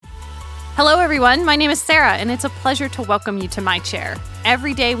Hello, everyone. My name is Sarah, and it's a pleasure to welcome you to my chair.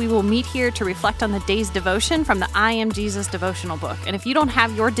 Every day we will meet here to reflect on the day's devotion from the I Am Jesus devotional book. And if you don't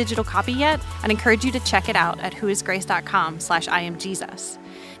have your digital copy yet, I'd encourage you to check it out at whoisgrace.com/IamJesus.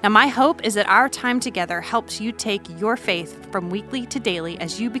 Now, my hope is that our time together helps you take your faith from weekly to daily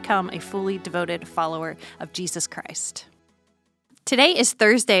as you become a fully devoted follower of Jesus Christ. Today is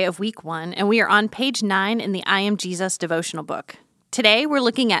Thursday of week 1, and we are on page 9 in the I Am Jesus devotional book. Today, we're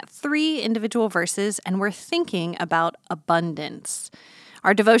looking at 3 individual verses, and we're thinking about abundance.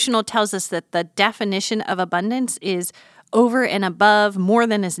 Our devotional tells us that the definition of abundance is over and above, more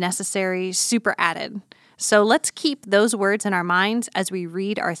than is necessary, super added. So let's keep those words in our minds as we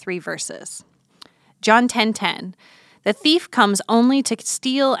read our 3 verses. John 10:10, "The thief comes only to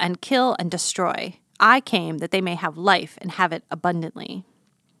steal and kill and destroy. I came that they may have life and have it abundantly."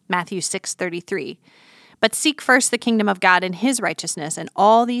 Matthew 6:33, "But seek first the kingdom of God and his righteousness, and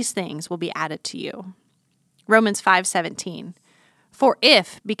all these things will be added to you." Romans 5:17, "For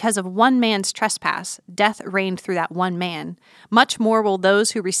if, because of one man's trespass, death reigned through that one man, much more will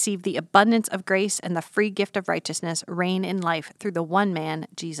those who receive the abundance of grace and the free gift of righteousness reign in life through the one man,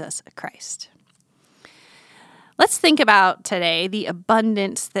 Jesus Christ." Let's think about today the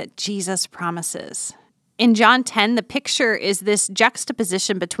abundance that Jesus promises. In John 10, the picture is this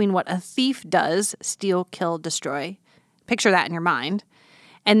juxtaposition between what a thief does, steal, kill, destroy. Picture that in your mind.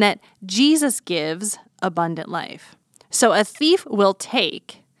 And that Jesus gives abundant life. So a thief will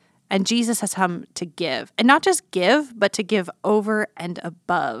take, and Jesus has come to give. And not just give, but to give over and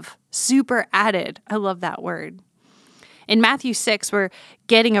above. Super added. I love that word. In Matthew 6, we're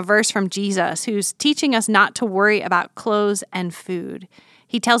getting a verse from Jesus who's teaching us not to worry about clothes and food.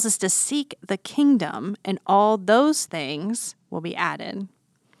 He tells us to seek the kingdom, and all those things will be added.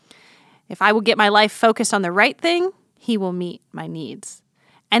 If I will get my life focused on the right thing, he will meet my needs.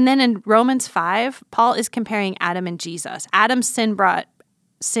 And then in Romans 5, Paul is comparing Adam and Jesus. Adam's sin brought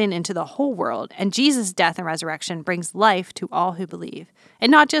sin into the whole world, and Jesus' death and resurrection brings life to all who believe.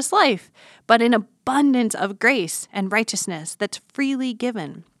 And not just life, but an abundance of grace and righteousness that's freely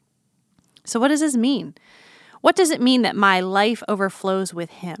given. So what does this mean? What does it mean that my life overflows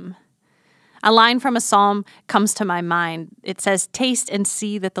with him? A line from a psalm comes to my mind. It says, "Taste and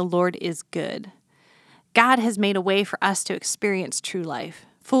see that the Lord is good." God has made a way for us to experience true life,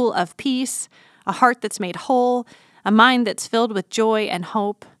 full of peace, a heart that's made whole, a mind that's filled with joy and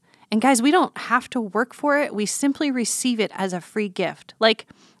hope. And guys, we don't have to work for it. We simply receive it as a free gift. Like,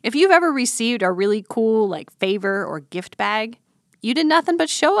 if you've ever received a really cool, favor or gift bag, you did nothing but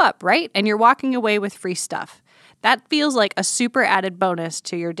show up, right? And you're walking away with free stuff. That feels like a super added bonus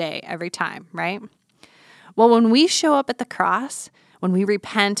to your day every time, right? Well, when we show up at the cross, when we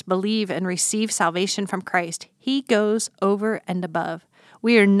repent, believe, and receive salvation from Christ, he goes over and above.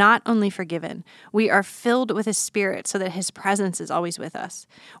 We are not only forgiven, we are filled with his Spirit so that his presence is always with us.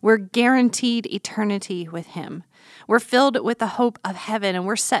 We're guaranteed eternity with him. We're filled with the hope of heaven, and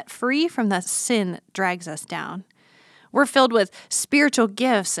we're set free from the sin that drags us down. We're filled with spiritual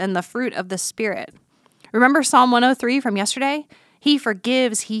gifts and the fruit of the Spirit. Remember Psalm 103 from yesterday? He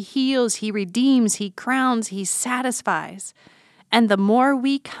forgives, he heals, he redeems, he crowns, he satisfies. And the more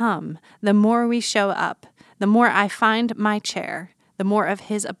we come, the more we show up, the more I find my chair, the more of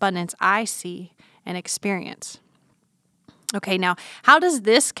his abundance I see and experience. Okay, now, how does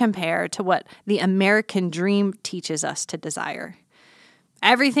this compare to what the American dream teaches us to desire?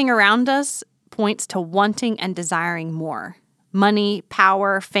 Everything around us points to wanting and desiring more. Money,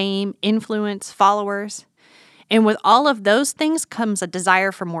 power, fame, influence, followers. And with all of those things comes a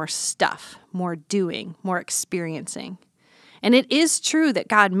desire for more stuff, more doing, more experiencing. And it is true that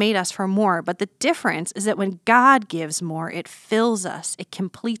God made us for more, but the difference is that when God gives more, it fills us, it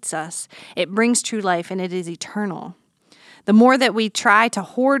completes us, it brings true life, and it is eternal. The more that we try to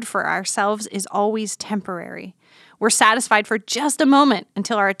hoard for ourselves is always temporary. We're satisfied for just a moment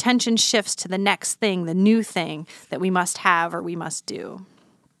until our attention shifts to the next thing, the new thing that we must have or we must do.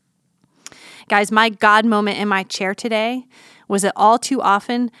 Guys, my God moment in my chair today was that all too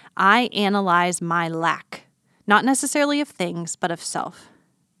often I analyze my lack, not necessarily of things, but of self.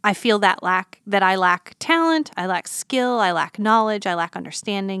 I feel that I lack talent, I lack skill, I lack knowledge, I lack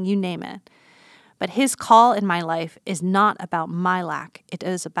understanding, you name it. But his call in my life is not about my lack, it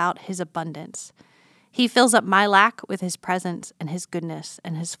is about his abundance. He fills up my lack with his presence and his goodness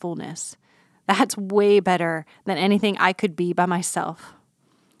and his fullness. That's way better than anything I could be by myself.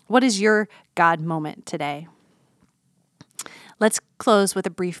 What is your God moment today? Let's close with a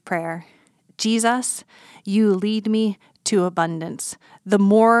brief prayer. Jesus, you lead me to abundance. The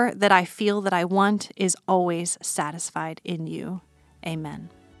more that I feel that I want is always satisfied in you.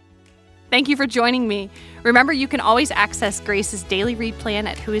 Amen. Thank you for joining me. Remember, you can always access Grace's daily read plan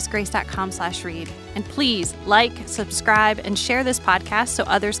at whoisgrace.com/read. And please like, subscribe, and share this podcast so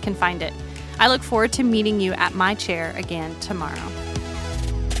others can find it. I look forward to meeting you at my chair again tomorrow.